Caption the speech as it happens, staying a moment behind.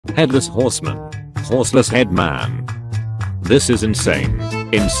Headless horseman. Horseless head man. This is insane.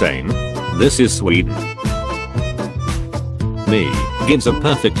 Insane? This is Sweden. Me gives a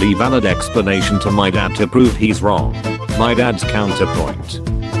perfectly valid explanation to my dad to prove he's wrong. My dad's counterpoint.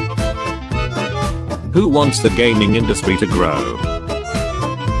 Who wants the gaming industry to grow?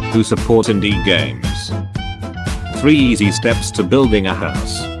 Who supports indie games? 3 easy steps to building a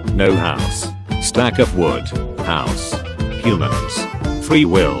house. No house. Stack of wood. House. Humans. Free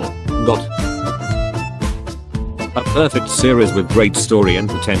will. Got. A perfect series with great story and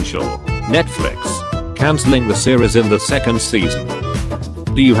potential. Netflix. Cancelling the series in the 2nd season.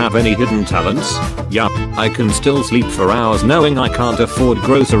 Do you have any hidden talents? Yup, I can still sleep for hours knowing I can't afford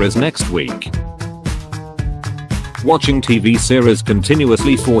groceries next week. Watching TV series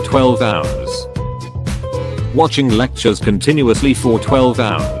continuously for 12 hours. Watching lectures continuously for 12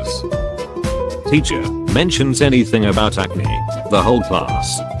 hours. Teacher mentions anything about acne. The whole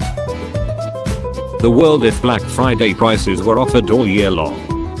class. The world if Black Friday prices were offered all year long.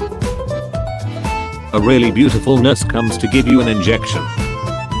 A really beautiful nurse comes to give you an injection.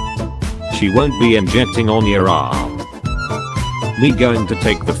 She won't be injecting on your arm. Me going to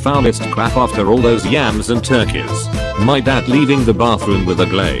take the foulest crap after all those yams and turkeys. My dad leaving the bathroom with a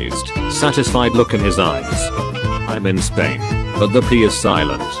glazed, satisfied look in his eyes. I'm in Spain, but the P is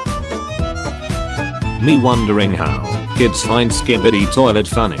silent. Me wondering how kids find Skibidi toilet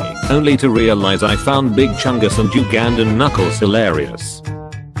funny, only to realize I found Big Chungus and Ugandan Knuckles hilarious.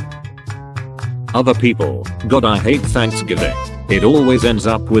 Other people, God I hate Thanksgiving. It always ends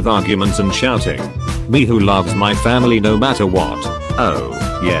up with arguments and shouting. Me who loves my family no matter what. Oh,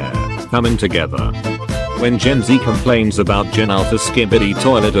 yeah, coming together. When Gen Z complains about Gen Alpha's Skibidi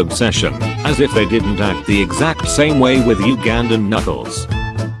toilet obsession, as if they didn't act the exact same way with Ugandan Knuckles.